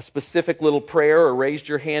specific little prayer or raised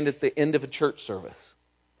your hand at the end of a church service.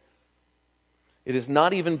 It is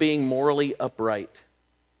not even being morally upright.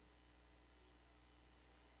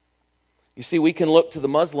 You see, we can look to the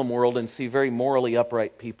Muslim world and see very morally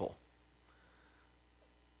upright people.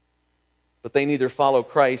 But they neither follow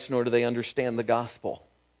Christ nor do they understand the gospel.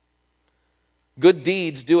 Good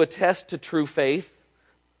deeds do attest to true faith,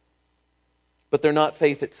 but they're not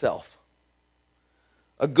faith itself.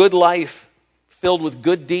 A good life filled with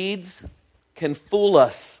good deeds can fool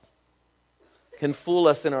us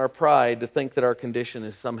in our pride to think that our condition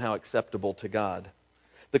is somehow acceptable to God.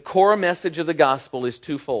 The core message of the gospel is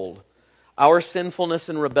twofold: our sinfulness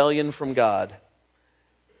and rebellion from God,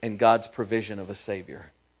 and God's provision of a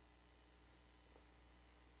Savior.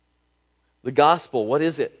 The gospel, what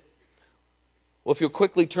is it? Well, if you'll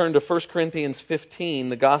quickly turn to 1 Corinthians 15,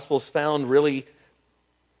 the gospel is found really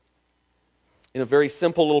in a very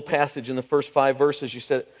simple little passage in the first 5 verses.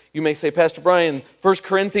 You may say, Pastor Brian, 1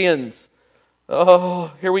 Corinthians,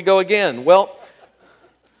 oh, here we go again. Well,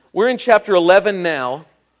 we're in chapter 11 now,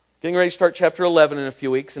 getting ready to start chapter 11 in a few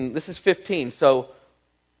weeks, and this is 15. So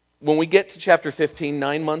when we get to chapter 15,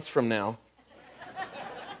 9 months from now,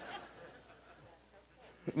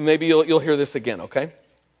 maybe you'll hear this again, okay?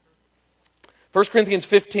 1 Corinthians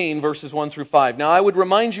 15, verses 1 through 5. Now I would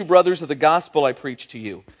remind you, brothers, of the gospel I preached to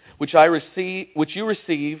you, which you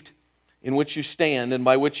received, in which you stand, and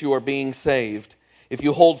by which you are being saved, if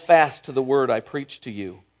you hold fast to the word I preached to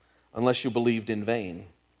you, unless you believed in vain.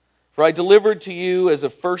 For I delivered to you as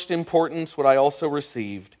of first importance what I also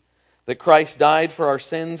received, that Christ died for our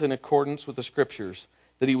sins in accordance with the Scriptures,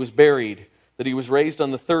 that He was buried, that He was raised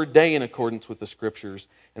on the third day in accordance with the Scriptures,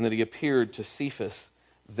 and that He appeared to Cephas,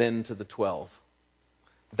 then to the 12.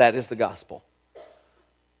 That is the gospel.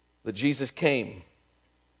 That Jesus came, and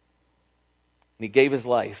He gave His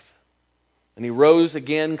life, and He rose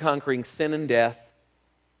again, conquering sin and death,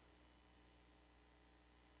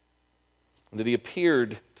 and that He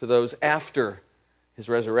appeared to those after His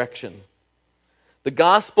resurrection. The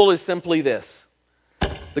gospel is simply this.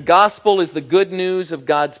 The gospel is the good news of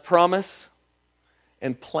God's promise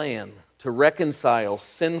and plan to reconcile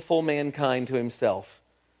sinful mankind to Himself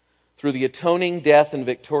through the atoning death and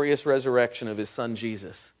victorious resurrection of His Son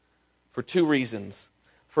Jesus, for 2 reasons: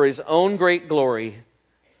 for His own great glory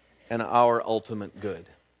and our ultimate good.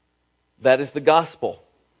 That is the gospel.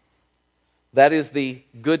 That is the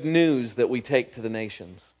good news that we take to the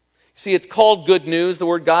nations. See, it's called good news. The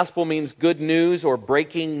word gospel means good news or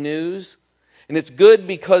breaking news. And it's good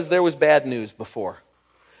because there was bad news before.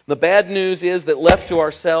 The bad news is that left to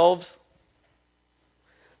ourselves,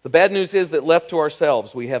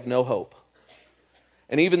 we have no hope.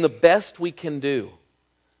 And even the best we can do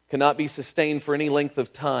cannot be sustained for any length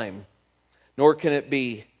of time, nor can it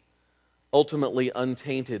be ultimately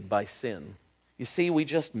untainted by sin. You see, we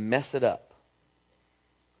just mess it up.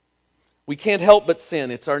 We can't help but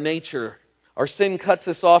sin. It's our nature. Our sin cuts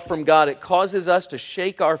us off from God. It causes us to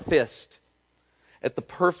shake our fist at the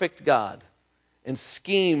perfect God and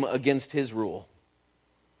scheme against His rule.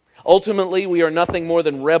 Ultimately, we are nothing more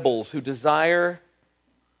than rebels who desire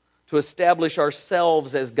to establish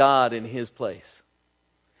ourselves as God in His place.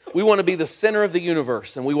 We want to be the center of the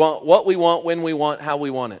universe, and we want what we want, when we want, how we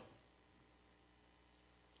want it.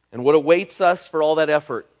 And what awaits us for all that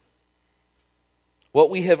effort, what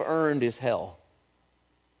we have earned, is hell.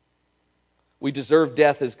 We deserve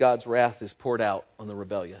death as God's wrath is poured out on the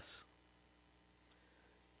rebellious.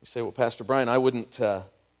 You say, well, Pastor Brian, I wouldn't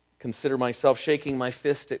consider myself shaking my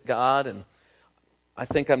fist at God, and I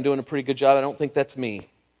think I'm doing a pretty good job. I don't think that's me.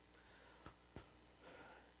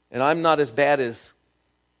 And I'm not as bad as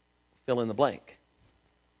fill in the blank.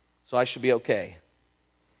 So I should be okay.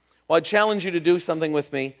 Well, I'd challenge you to do something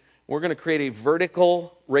with me. We're going to create a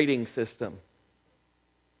vertical rating system.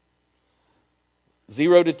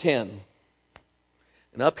 0 to 10.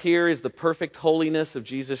 And up here is the perfect holiness of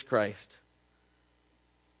Jesus Christ.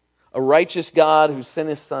 A righteous God who sent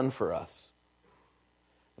His Son for us.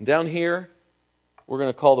 And down here, we're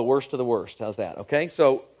going to call the worst of the worst. How's that? Okay?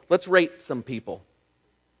 So let's rate some people.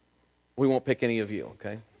 We won't pick any of you,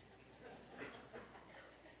 okay?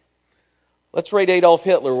 Let's rate Adolf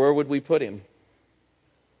Hitler. Where would we put him?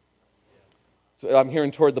 So I'm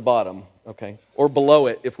hearing toward the bottom, okay? Or below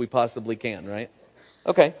it if we possibly can, right?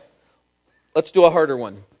 Okay. Let's do a harder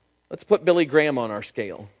one. Let's put Billy Graham on our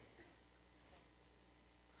scale.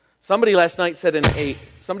 Somebody last night said an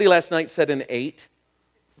 8.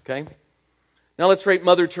 Okay? Now let's rate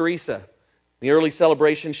Mother Teresa. The early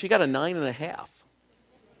celebration, she got a 9.5.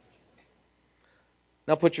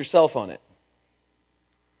 Now put yourself on it.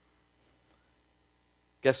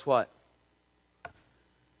 Guess what?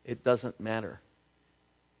 It doesn't matter.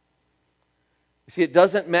 You see, it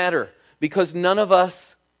doesn't matter because none of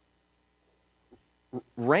us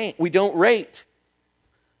rank. We don't rate.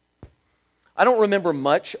 I don't remember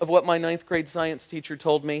much of what my 9th grade science teacher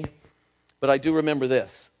told me, but I do remember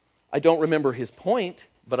this. I don't remember his point,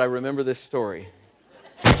 but I remember this story.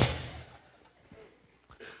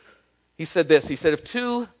 He said this. He said, if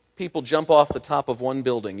two people jump off the top of one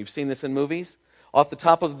building, you've seen this in movies, off the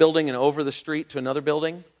top of the building and over the street to another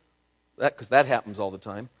building, because that happens all the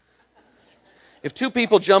time. If two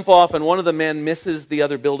people jump off and one of the men misses the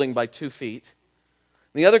other building by 2 feet,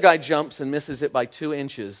 the other guy jumps and misses it by 2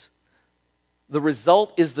 inches, the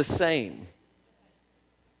result is the same.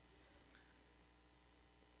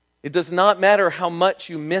 It does not matter how much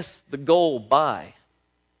you miss the goal by.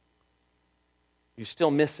 You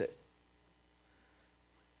still miss it.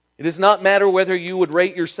 It does not matter whether you would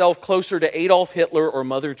rate yourself closer to Adolf Hitler or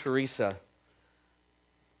Mother Teresa.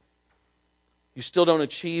 You still don't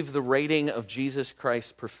achieve the rating of Jesus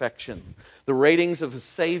Christ's perfection. The ratings of a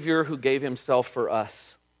Savior who gave Himself for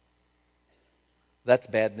us. That's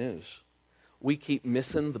bad news. We keep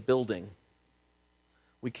missing the building.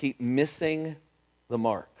 We keep missing the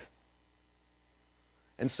mark.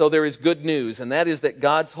 And so there is good news, and that is that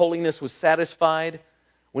God's holiness was satisfied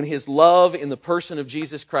when His love in the person of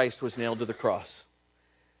Jesus Christ was nailed to the cross.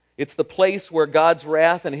 It's the place where God's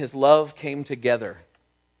wrath and His love came together.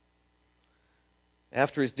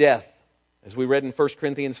 After His death, as we read in 1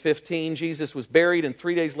 Corinthians 15, Jesus was buried and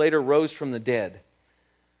 3 days later rose from the dead.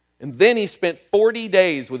 And then He spent 40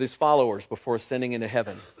 days with His followers before ascending into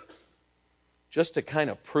heaven, just to kind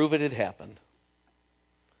of prove it had happened.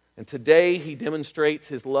 And today He demonstrates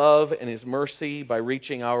His love and His mercy by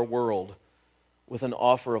reaching our world with an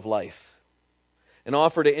offer of life. An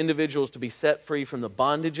offer to individuals to be set free from the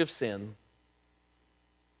bondage of sin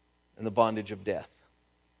and the bondage of death.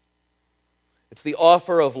 It's the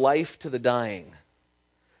offer of life to the dying.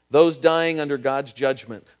 Those dying under God's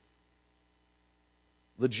judgment.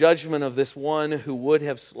 The judgment of this one who would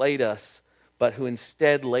have slayed us, but who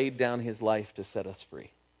instead laid down His life to set us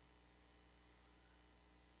free.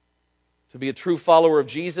 To be a true follower of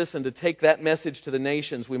Jesus and to take that message to the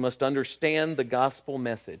nations, we must understand the gospel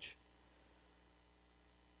message.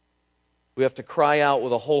 We have to cry out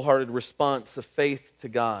with a wholehearted response of faith to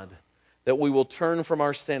God that we will turn from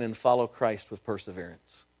our sin and follow Christ with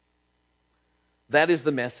perseverance. That is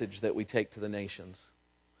the message that we take to the nations.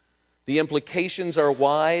 The implications are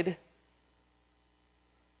wide.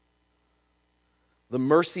 The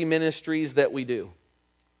mercy ministries that we do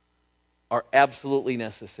are absolutely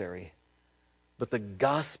necessary. But the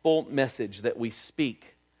gospel message that we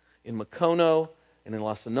speak in Mukono and in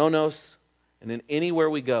Los Anonos and in anywhere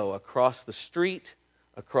we go, across the street,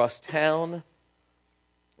 across town,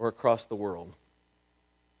 or across the world,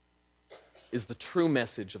 is the true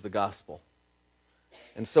message of the gospel.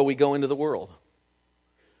 And so we go into the world,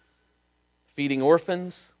 feeding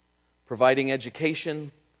orphans, providing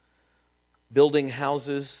education, building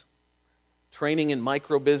houses, training in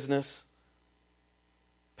micro-business,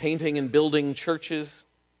 painting and building churches,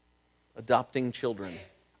 adopting children.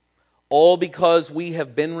 all because we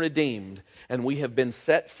have been redeemed and we have been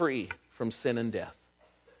set free from sin and death.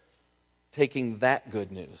 Taking that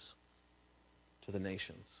good news to the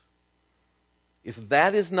nations. If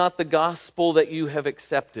that is not the gospel that you have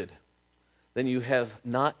accepted, then you have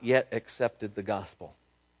not yet accepted the gospel.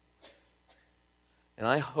 And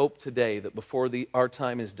I hope today that before our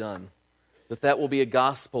time is done, that will be a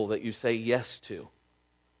gospel that you say yes to.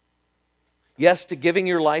 Yes to giving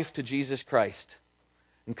your life to Jesus Christ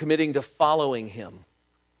and committing to following Him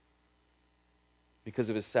because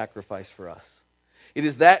of His sacrifice for us. It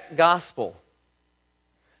is that gospel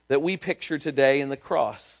that we picture today in the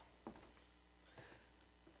cross.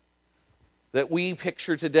 That we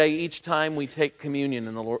picture today each time we take communion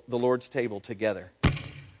in the Lord's table together.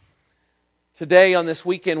 Today, on this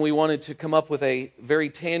weekend, we wanted to come up with a very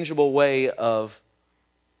tangible way of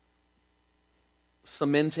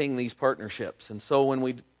cementing these partnerships. And so when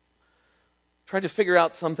we tried to figure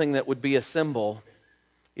out something that would be a symbol,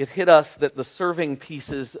 it hit us that the serving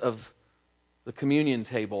pieces of the communion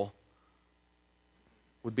table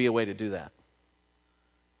would be a way to do that.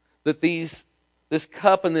 That this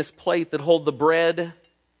cup and this plate that hold the bread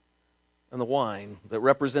and the wine, that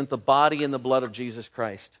represent the body and the blood of Jesus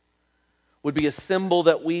Christ, would be a symbol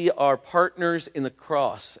that we are partners in the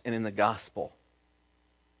cross and in the gospel.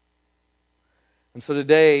 And so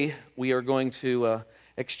today we are going to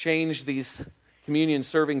exchange these communion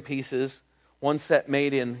serving pieces, one set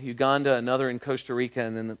made in Uganda, another in Costa Rica,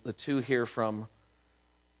 and then the two here from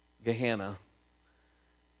Gehenna.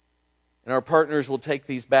 And our partners will take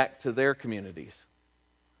these back to their communities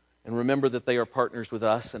and remember that they are partners with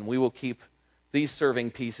us, and we will keep these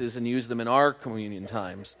serving pieces and use them in our communion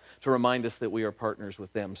times to remind us that we are partners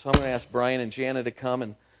with them. So I'm going to ask Brian and Jana to come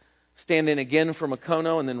and stand in again from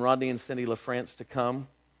Mukono, and then Rodney and Cindy LaFrance to come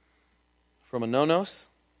from Anonos.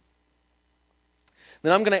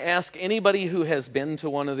 Then I'm going to ask anybody who has been to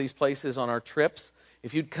one of these places on our trips,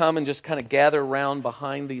 if you'd come and just kind of gather around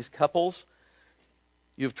behind these couples.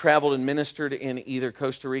 You've traveled and ministered in either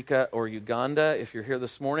Costa Rica or Uganda if you're here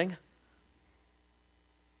this morning.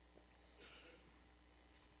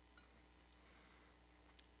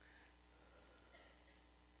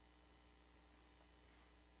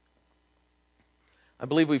 I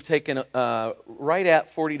believe we've taken right at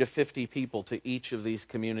 40 to 50 people to each of these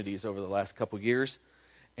communities over the last couple years.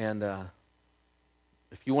 And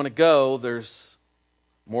if you want to go, there's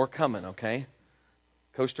more coming, okay?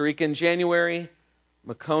 Costa Rica in January,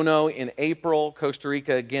 Mukono in April, Costa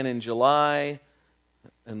Rica again in July,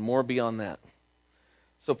 and more beyond that.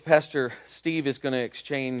 So Pastor Steve is going to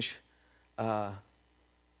exchange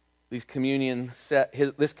this communion set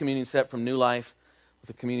from New Life with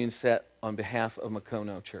a communion set on behalf of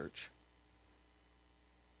Mukono Church.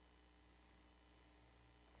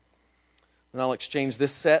 And I'll exchange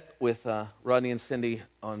this set with Rodney and Cindy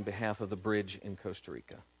on behalf of the Bridge in Costa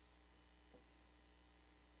Rica.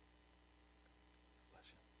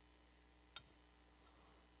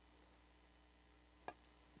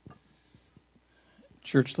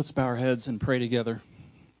 Church, let's bow our heads and pray together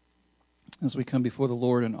as we come before the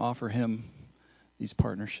Lord and offer Him these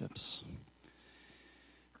partnerships.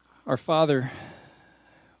 Our Father,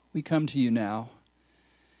 we come to you now,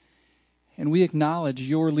 and we acknowledge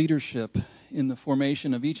your leadership in the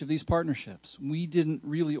formation of each of these partnerships. We didn't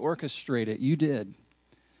really orchestrate it. You did.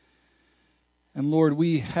 And Lord,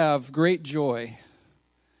 we have great joy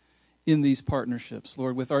in these partnerships.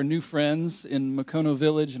 Lord, with our new friends in Mukono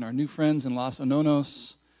Village and our new friends in Los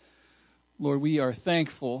Anonos, Lord, we are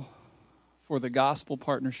thankful for the gospel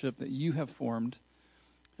partnership that you have formed.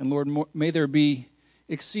 And Lord, may there be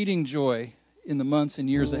exceeding joy in the months and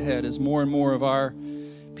years ahead as more and more of our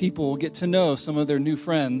people get to know some of their new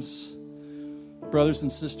friends, brothers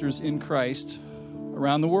and sisters in Christ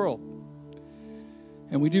around the world.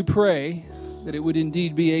 And we do pray that it would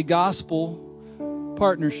indeed be a gospel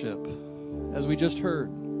partnership, as we just heard.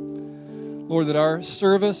 Lord, that our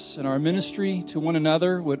service and our ministry to one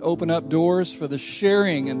another would open up doors for the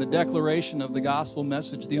sharing and the declaration of the gospel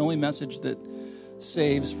message, the only message that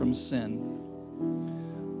saves from sin.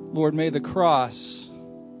 Lord, may the cross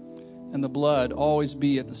and the blood always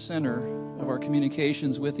be at the center of our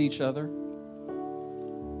communications with each other.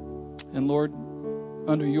 And Lord,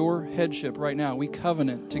 under your headship right now, we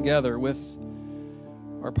covenant together with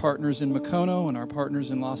our partners in Mukono and our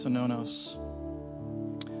partners in Los Anonos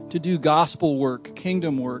to do gospel work,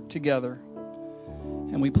 kingdom work together.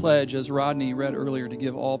 And we pledge, as Rodney read earlier, to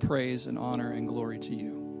give all praise and honor and glory to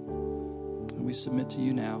you. And we submit to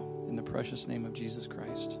you now in the precious name of Jesus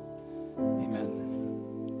Christ. Amen.